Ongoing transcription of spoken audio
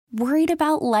Worried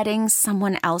about letting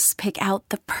someone else pick out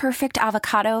the perfect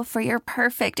avocado for your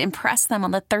perfect impress them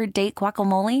on the third date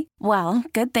guacamole? Well,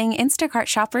 good thing Instacart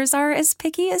shoppers are as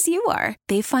picky as you are.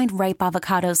 They find ripe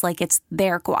avocados like it's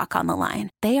their guac on the line.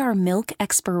 They are milk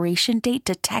expiration date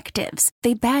detectives.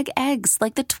 They bag eggs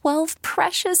like the 12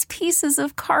 precious pieces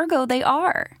of cargo they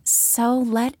are. So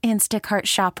let Instacart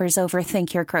shoppers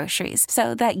overthink your groceries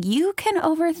so that you can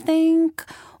overthink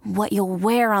what you'll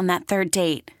wear on that third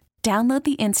date. Download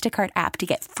the Instacart app to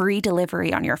get free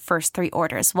delivery on your first 3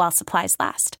 orders while supplies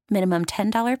last. Minimum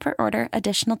 $10 per order.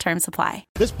 Additional terms apply.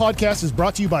 This podcast is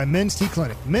brought to you by Men's T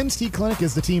Clinic. Men's T Clinic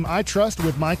is the team I trust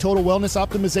with my total wellness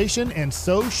optimization, and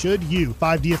so should you.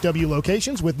 5 DFW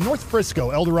locations with North Frisco,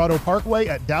 El Dorado Parkway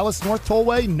at Dallas North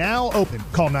Tollway now open.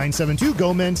 Call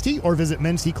 972-GO-MEN'S-T or visit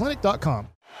mensteclinic.com.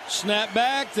 Snap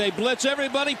back, they blitz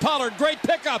everybody. Pollard, great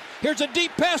pickup. Here's a deep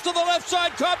pass to the left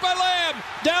side, caught by Lamb.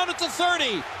 Down at the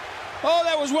 30. Oh,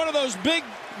 that was one of those big,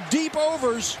 deep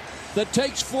overs that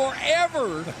takes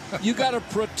forever. You got to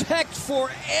protect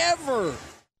forever.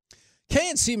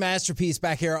 KNC Masterpiece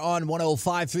back here on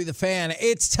 105.3 The Fan.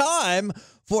 It's time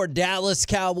for Dallas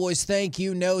Cowboys thank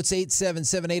you notes.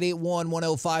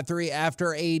 877-881-1053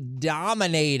 after a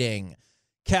dominating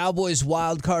Cowboys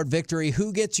wildcard victory.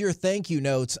 Who gets your thank you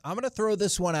notes? I'm going to throw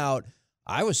this one out.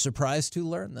 I was surprised to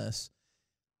learn this.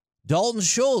 Dalton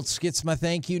Schultz gets my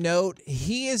thank you note.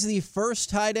 He is the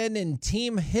first tight end in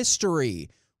team history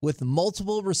with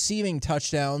multiple receiving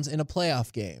touchdowns in a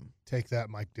playoff game. Take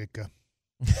that, Mike Ditka.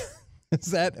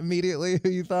 Is that immediately who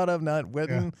you thought of, not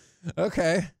Witten? Yeah.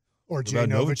 Okay. Or Jay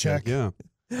Novacek. Yeah.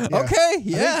 Okay,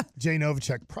 yeah. Jay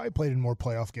Novacek probably played in more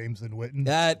playoff games than Witten.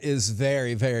 That is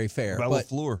very, very fair. About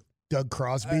LaFleur. Doug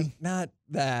Crosby. Not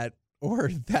that. Or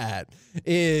that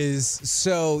is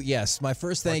so. Yes, my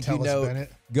first thank you note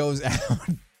Bennett goes out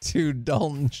to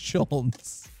Dalton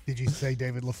Schultz. Did you say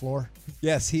David LaFleur?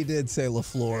 Yes, he did say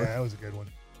LaFleur. Yeah, that was a good one.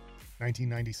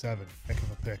 1997, heck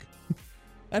of a pick.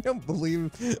 I don't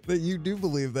believe that you do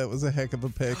believe that was a heck of a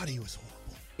pick. God, he was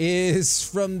horrible. Is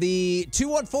from the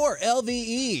 214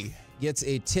 LVE gets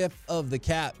a tip of the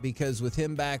cap because with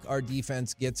him back, our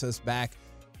defense gets us back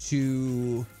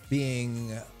to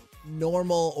being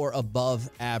normal or above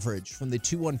average. From the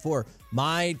 214,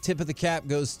 my tip of the cap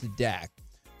goes to Dak.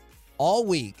 All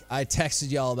week, I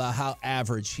texted y'all about how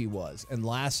average he was, and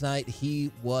last night he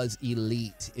was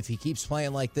elite. If he keeps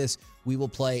playing like this, we will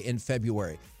play in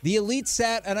February. The elite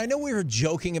stat, and I know we were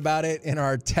joking about it in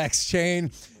our text chain,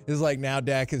 is like now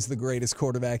Dak is the greatest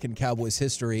quarterback in Cowboys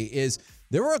history, is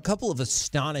there were a couple of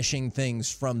astonishing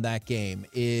things from that game,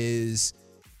 is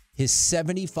his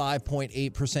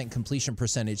 75.8% completion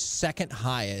percentage, second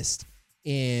highest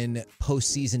in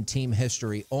postseason team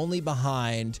history, only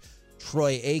behind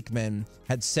Troy Aikman,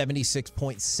 had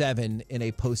 76.7 in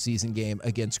a postseason game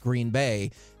against Green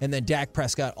Bay. And then Dak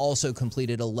Prescott also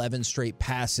completed 11 straight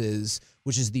passes,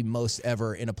 which is the most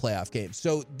ever in a playoff game.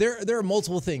 So there are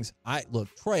multiple things.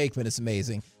 Look, Troy Aikman is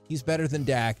amazing. He's better than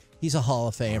Dak. He's a Hall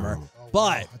of Famer.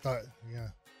 But I thought, yeah.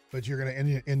 But you're going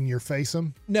to in your face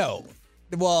him? No.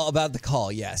 Well, about the call,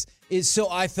 yes.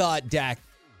 So I thought Dak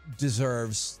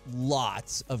deserves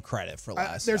lots of credit for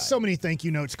last There's night. so many thank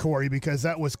you notes, Corey, because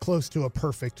that was close to a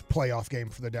perfect playoff game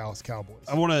for the Dallas Cowboys.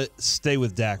 I want to stay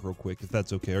with Dak real quick, if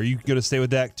that's okay. Are you going to stay with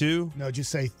Dak too? No,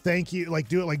 just say thank you. Like,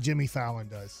 do it like Jimmy Fallon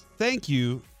does. Thank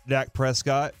you, Dak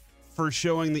Prescott, for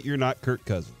showing that you're not Kirk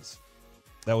Cousins.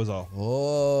 That was all.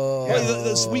 Oh,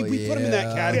 we put him in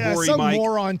that category, some Mike.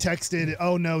 moron texted,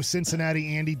 oh no,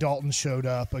 Cincinnati Andy Dalton showed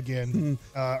up again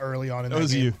early on in that game. That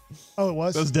was you. Oh, it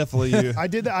was? That was definitely you. I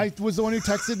did that. I was the one who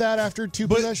texted that after two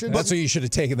possessions. That's what you should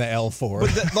have taken the L for.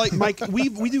 But like Mike,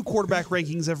 we do quarterback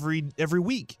rankings every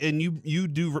week, and you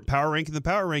do power ranking the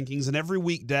power rankings, and every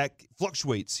week Dak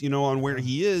fluctuates, on where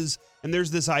he is, and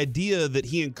there's this idea that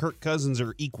he and Kirk Cousins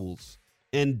are equals.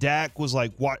 And Dak was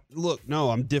like, "What? Look,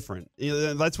 no, I'm different."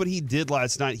 That's what he did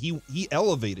last night. He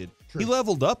elevated. True. He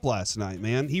leveled up last night,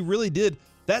 man. He really did.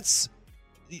 That's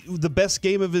the best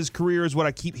game of his career is what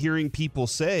I keep hearing people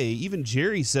say. Even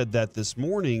Jerry said that this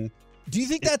morning. Do you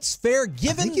think that's fair?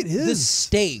 Given I think it is. The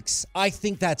stakes, I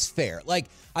think that's fair. Like,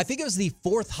 I think it was the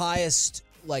 4th highest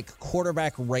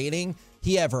quarterback rating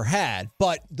he ever had,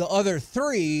 but the other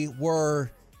 3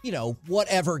 were,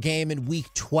 whatever game in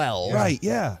week 12. Right,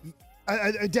 yeah.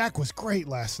 Dak was great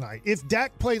last night. If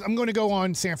Dak plays, I'm going to go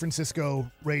on San Francisco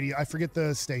radio. I forget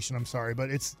the station, I'm sorry, but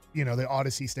it's, the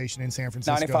Odyssey station in San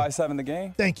Francisco. 95.7 The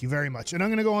Game. Thank you very much. And I'm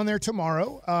going to go on there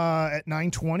tomorrow at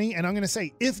 9:20, and I'm going to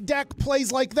say, if Dak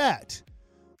plays like that,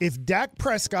 if Dak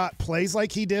Prescott plays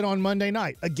like he did on Monday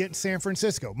night against San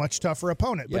Francisco, much tougher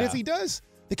opponent, but if he does,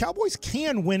 the Cowboys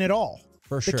can win it all.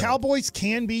 For sure. The Cowboys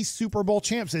can be Super Bowl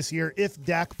champs this year if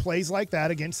Dak plays like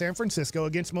that against San Francisco,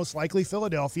 against most likely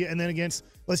Philadelphia, and then against,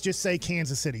 let's just say,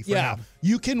 Kansas City for now.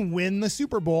 You can win the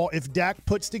Super Bowl if Dak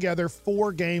puts together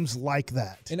 4 games like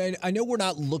that. And I know we're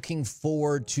not looking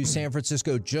forward to San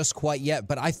Francisco just quite yet,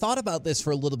 but I thought about this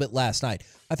for a little bit last night.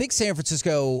 I think San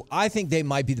Francisco, I think they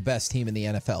might be the best team in the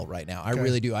NFL right now. I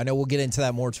really do. I know we'll get into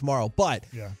that more tomorrow, but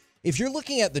if you're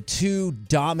looking at the 2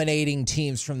 dominating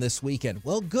teams from this weekend,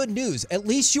 well, good news. At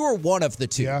least you are one of the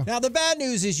 2. Yeah. Now, the bad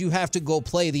news is you have to go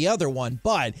play the other one,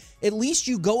 but at least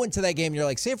you go into that game and you're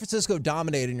like, San Francisco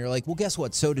dominated, and you're like, well, guess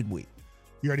what? So did we.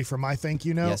 You ready for my thank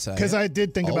you note? Yes, I am. Because I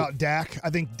did think about Dak. I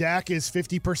think Dak is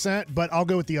 50%, but I'll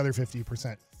go with the other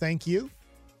 50%. Thank you,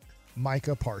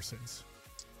 Micah Parsons.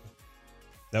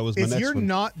 That was my next If you're one.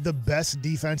 not the best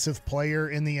defensive player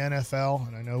in the NFL,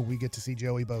 and I know we get to see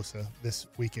Joey Bosa this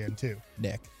weekend too.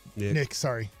 Nick,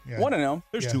 sorry. Yeah. Want to know?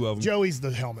 There's 2 of them. Joey's the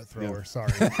helmet thrower.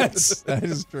 Sorry. That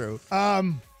is true.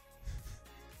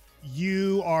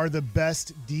 You are the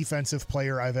best defensive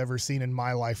player I've ever seen in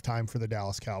my lifetime for the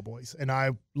Dallas Cowboys. And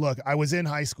I was in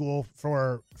high school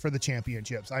for the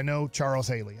championships. I know Charles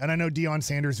Haley, and I know Deion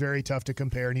Sanders, very tough to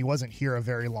compare, and he wasn't here a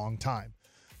very long time.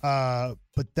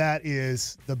 But that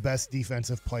is the best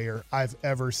defensive player I've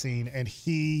ever seen. And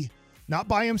he, not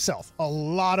by himself, a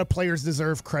lot of players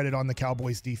deserve credit on the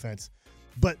Cowboys defense,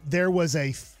 but there was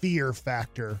a fear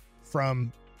factor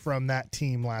from that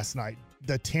team last night.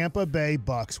 The Tampa Bay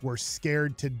Bucks were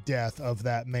scared to death of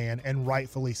that man, and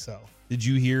rightfully so. Did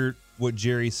you hear what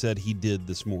Jerry said he did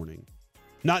this morning?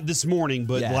 Not this morning,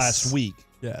 but last week.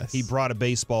 Yes. He brought a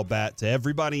baseball bat to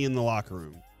everybody in the locker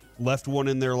room, left one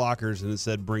in their lockers, and it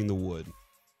said, bring the wood.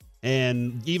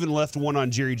 And even left one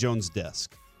on Jerry Jones'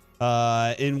 desk.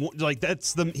 And like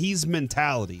that's his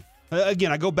mentality.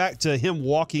 Again, I go back to him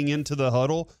walking into the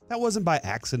huddle. That wasn't by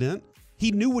accident.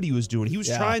 He knew what he was doing. He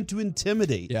was trying to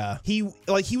intimidate. Yeah. He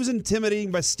was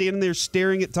intimidating by standing there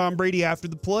staring at Tom Brady after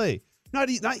the play. Not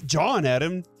jawing at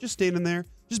him, just standing there,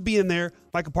 just being there.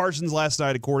 Micah Parsons last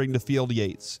night, according to Field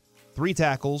Yates, 3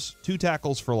 tackles, 2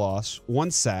 tackles for loss,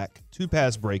 1 sack, 2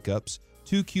 pass breakups,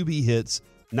 2 QB hits,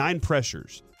 9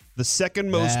 pressures. The second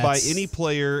most by any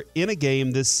player in a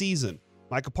game this season.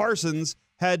 Micah Parsons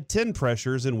had 10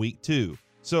 pressures in week 2.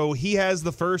 So he has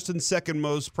the first and second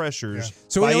most pressures.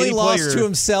 So he only lost to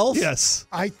himself? Yes.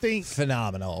 I think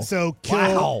phenomenal. So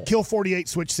Kill 48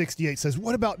 Switch 68 says,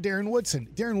 what about Darren Woodson?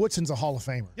 Darren Woodson's a Hall of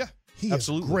Famer. Yeah, he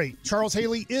absolutely. is great. Charles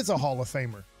Haley is a Hall of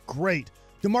Famer. Great.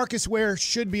 DeMarcus Ware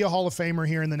should be a Hall of Famer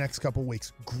here in the next couple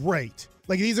weeks. Great.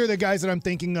 Like, these are the guys that I'm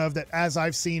thinking of that as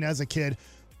I've seen as a kid.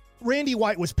 Randy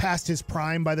White was past his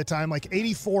prime by the time, like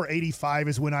 84, 85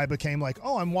 is when I became like,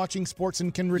 oh, I'm watching sports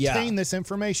and can retain this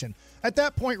information. At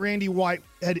that point, Randy White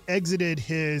had exited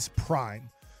his prime.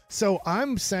 So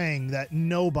I'm saying that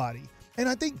nobody, and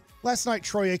I think last night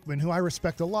Troy Aikman, who I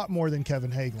respect a lot more than Kevin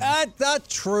Hagelin. That's not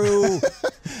true.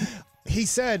 He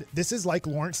said, this is like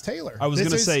Lawrence Taylor. I was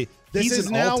going to say, this is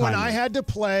an now when all-timer. I had to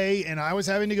play and I was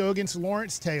having to go against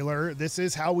Lawrence Taylor. This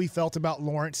is how we felt about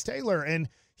Lawrence Taylor. And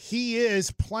he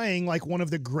is playing like one of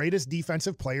the greatest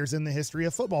defensive players in the history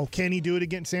of football. Can he do it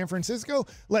against San Francisco?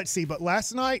 Let's see. But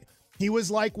last night, he was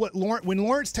like when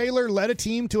Lawrence Taylor led a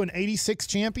team to an 86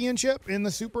 championship in the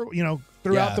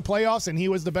throughout the playoffs, and he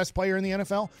was the best player in the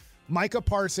NFL. Micah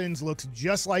Parsons looks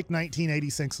just like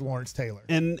 1986 Lawrence Taylor.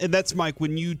 And that's, Mike,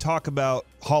 when you talk about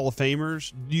Hall of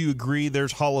Famers, do you agree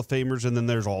there's Hall of Famers and then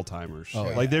there's all-timers?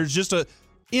 There's just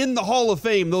in the Hall of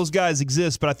Fame, those guys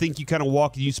exist, but I think you kind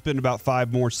of you spend about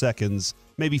 5 more seconds,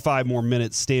 maybe 5 more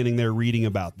minutes standing there reading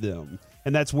about them.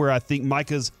 And that's where I think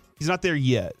Micah's, he's not there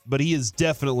yet, but he is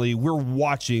definitely, we're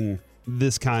watching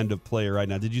this kind of player right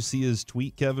now. Did you see his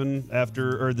tweet, Kevin,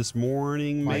 this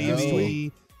morning, Micah's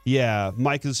tweet? Yeah,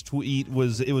 Micah's tweet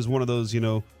was one of those,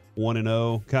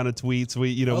 1-0 kind of tweets.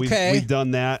 We've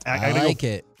done that. I like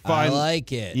it. I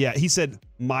like it. Yeah, he said,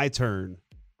 my turn,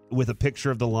 with a picture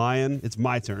of the lion. It's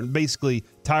my turn. Basically,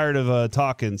 tired of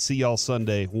talking. See y'all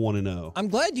Sunday, 1-0. I'm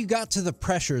glad you got to the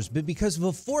pressures, but because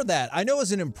before that, I know it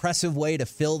was an impressive way to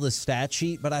fill the stat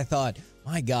sheet, but I thought,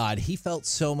 my God, he felt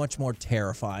so much more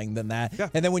terrifying than that. Yeah.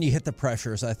 And then when you hit the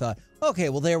pressures, I thought, okay,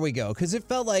 well, there we go. Because it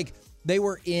felt like they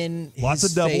were in lots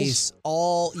his of doubles. face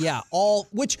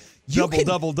which you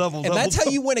double. And that's how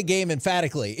you win a game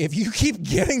emphatically. If you keep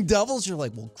getting doubles, you're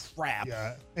like, well, crap.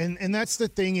 Yeah, and that's the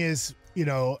thing is,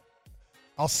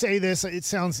 I'll say this, it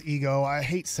sounds ego. I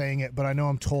hate saying it, but I know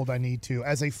I'm told I need to.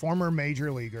 As a former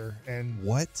major leaguer, and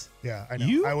what? Yeah, I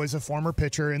know. I was a former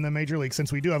pitcher in the major league.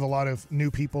 Since we do have a lot of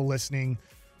new people listening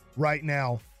right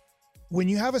now, when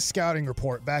you have a scouting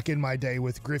report back in my day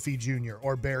with Griffey Jr.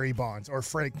 or Barry Bonds or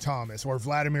Frank Thomas or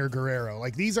Vladimir Guerrero,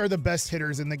 like these are the best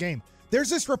hitters in the game. There's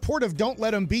this report of don't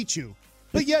let them beat you.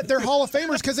 But yet they're Hall of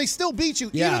Famers because they still beat you.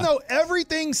 Yeah. Even though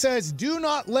everything says do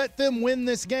not let them win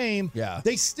this game, Yeah.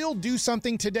 they still do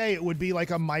something today. It would be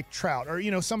like a Mike Trout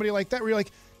or, somebody like that where you're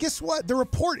like, guess what? The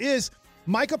report is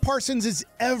Micah Parsons is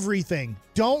everything.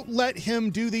 Don't let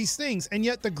him do these things. And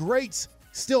yet the greats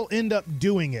still end up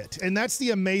doing it. And that's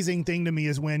the amazing thing to me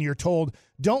is when you're told,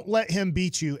 don't let him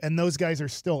beat you, and those guys are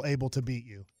still able to beat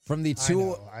you. From the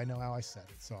two, I know how I said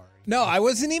it. Sorry. no, I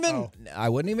wasn't even. Oh. I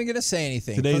wasn't even gonna say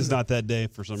anything. Today's not that day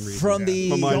for some reason. From the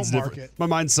My mind's Don't mark different. it. My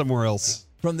mind's somewhere else.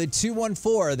 From the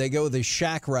 214, they go the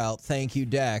Shaq route. Thank you,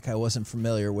 Dak. I wasn't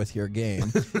familiar with your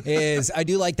game. I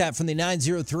do like that. From the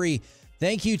 903,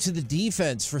 thank you to the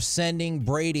defense for sending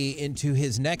Brady into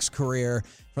his next career.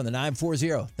 From the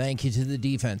 940, thank you to the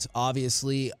defense.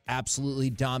 Obviously, absolutely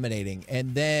dominating.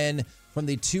 And then from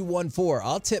the 214,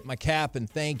 I'll tip my cap and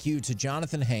thank you to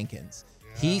Jonathan Hankins.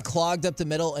 Yeah. He clogged up the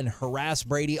middle and harassed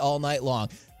Brady all night long.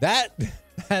 That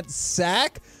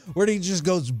sack where he just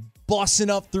goes busting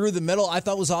up through the middle, I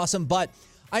thought was awesome. But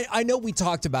I know we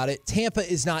talked about it. Tampa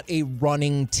is not a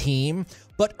running team.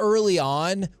 But early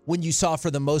on, when you saw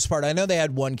for the most part, I know they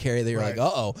had one carry that you're like,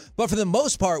 uh-oh. But for the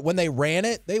most part, when they ran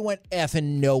it, they went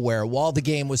effing nowhere. While the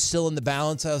game was still in the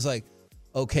balance, I was like,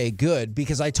 okay, good.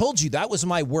 Because I told you that was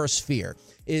my worst fear,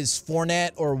 is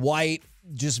Fournette or White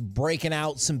just breaking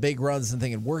out some big runs and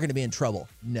thinking, we're going to be in trouble.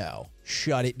 No.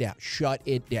 Shut it down. Shut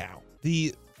it down.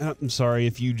 I'm sorry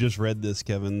if you just read this,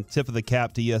 Kevin. Tip of the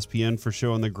cap to ESPN for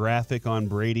showing the graphic on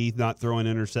Brady not throwing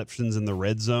interceptions in the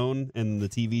red zone and the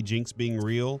TV jinx being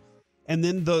real. And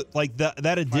then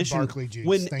that addition, Barkley jinx.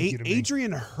 when Thank you to me.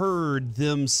 Adrian heard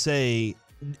them say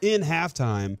in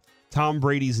halftime, Tom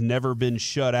Brady's never been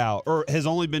shut out or has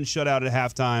only been shut out at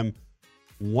halftime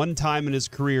one time in his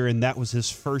career, and that was his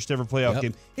first ever playoff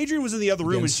game. Adrian was in the other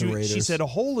room, Against the and she Raiders. said,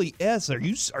 "Holy S, are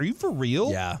you for real?"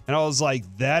 Yeah. And I was like,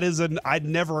 I'd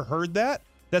never heard that.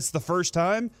 That's the first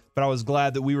time, but I was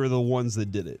glad that we were the ones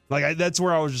that did it. That's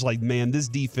where I was just like, man, this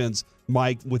defense,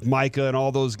 with Micah and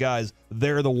all those guys,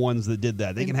 they're the ones that did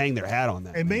that. They can hang their hat on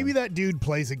that. And man. maybe that dude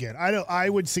plays again. I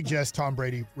would suggest Tom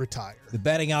Brady retire. The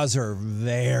betting odds are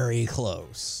very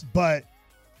close. But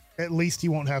at least he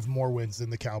won't have more wins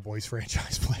than the Cowboys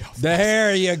franchise playoff.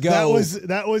 There you go.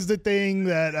 That was the thing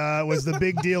that was the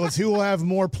big deal, is who will have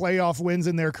more playoff wins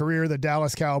in their career, the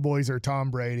Dallas Cowboys or Tom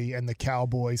Brady, and the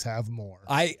Cowboys have more.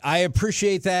 I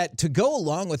appreciate that. To go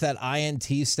along with that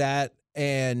INT stat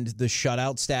and the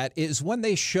shutout stat is when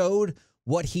they showed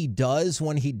what he does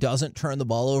when he doesn't turn the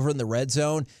ball over in the red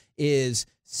zone is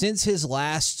since his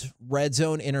last red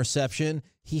zone interception,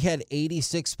 he had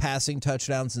 86 passing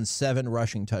touchdowns and 7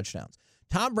 rushing touchdowns.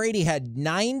 Tom Brady had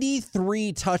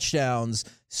 93 touchdowns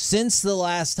since the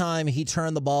last time he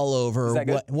turned the ball over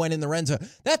when in the red zone.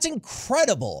 That's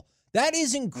incredible. That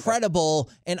is incredible,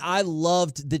 and I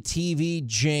loved the TV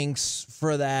jinx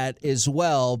for that as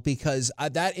well because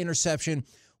that interception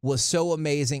was so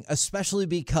amazing, especially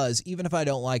because even if I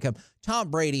don't like him, Tom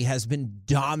Brady has been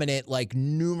dominant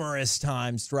numerous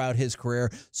times throughout his career.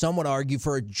 Some would argue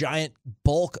for a giant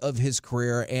bulk of his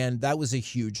career, and that was a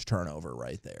huge turnover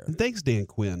right there. And thanks, Dan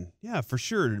Quinn. Yeah, for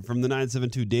sure. From the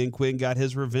 972, Dan Quinn got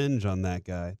his revenge on that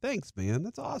guy. Thanks, man.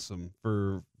 That's awesome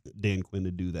for Dan Quinn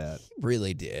to do that. He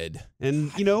really did.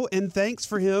 And and thanks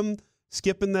for him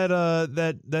skipping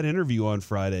that interview on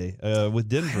Friday with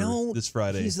Denver this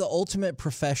Friday. He's the ultimate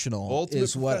professional,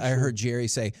 what I heard Jerry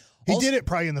say. He did it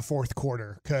probably in the fourth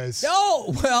quarter because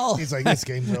he's like, this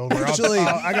game's over. Actually,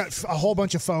 I got a whole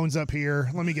bunch of phones up here.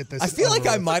 Let me get this. I feel like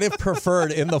I might have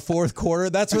preferred in the fourth quarter.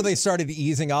 That's where they started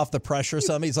easing off the pressure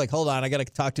some. He's like, hold on, I got to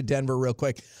talk to Denver real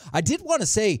quick. I did want to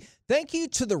say thank you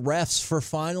to the refs for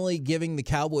finally giving the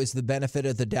Cowboys the benefit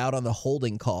of the doubt on the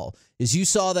holding call. As you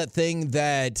saw that thing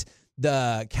that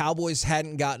the Cowboys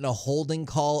hadn't gotten a holding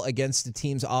call against the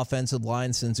team's offensive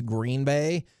line since Green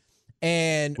Bay.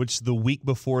 And which the week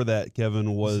before that,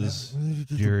 Kevin, was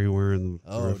Jerry wearing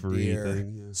the referee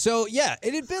thing. Yeah. So,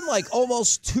 it had been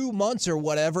almost 2 months or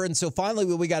whatever. And so finally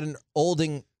we got an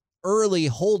early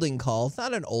holding call. It's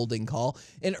not an holding call.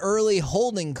 An early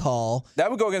holding call. That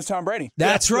would go against Tom Brady.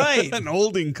 That's right. An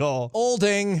holding call.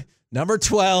 Holding, number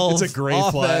 12. It's a gray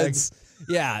offense. flag.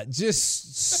 Yeah,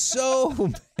 just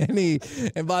so many.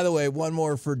 And by the way, one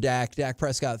more for Dak. Dak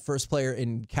Prescott, first player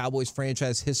in Cowboys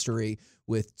franchise history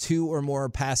with 2 or more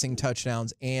passing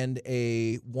touchdowns and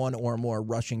a 1 or more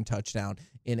rushing touchdown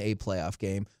in a playoff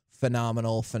game.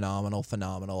 Phenomenal, phenomenal,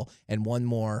 phenomenal. And one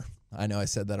more. I know I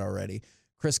said that already.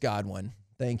 Chris Godwin.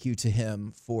 Thank you to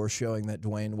him for showing that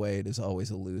Dwayne Wade is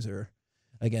always a loser.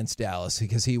 against Dallas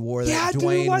because he wore Yeah, that dude,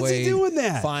 Dwayne why's he Wade doing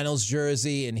that? finals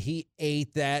jersey, and he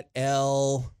ate that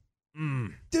L.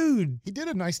 Dude, He did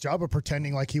a nice job of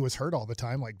pretending like he was hurt all the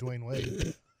time, like Dwayne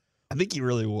Wade. I think he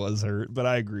really was hurt, but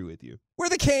I agree with you. We're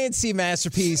the KNC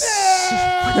masterpiece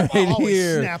I right always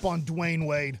here. snap on Dwayne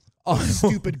Wade. Oh,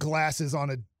 Stupid glasses on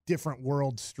a different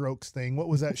world strokes thing. What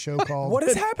was that show called? What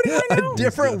is happening right now? A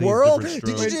different I think it's world? different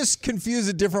Did you strokes. just confuse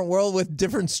a different world with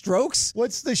different strokes?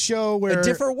 What's the show where A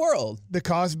different world. the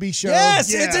Cosby Show?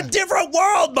 Yes, Yeah. it's a different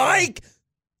world, Mike.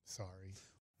 Sorry.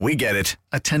 We get it.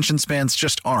 Attention spans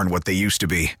just aren't what they used to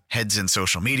be. Heads in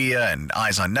social media and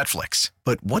eyes on Netflix.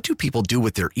 But what do people do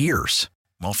with their ears?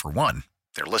 Well, for one,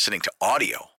 they're listening to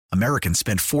audio. Americans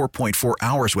spend 4.4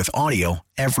 hours with audio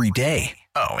every day.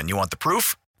 Oh, and you want the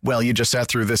proof? Well, you just sat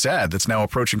through this ad that's now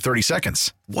approaching 30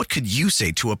 seconds. What could you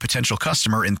say to a potential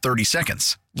customer in 30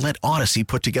 seconds? Let Odyssey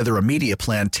put together a media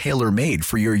plan tailor-made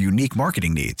for your unique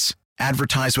marketing needs.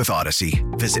 Advertise with Odyssey.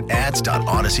 Visit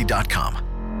ads.odyssey.com.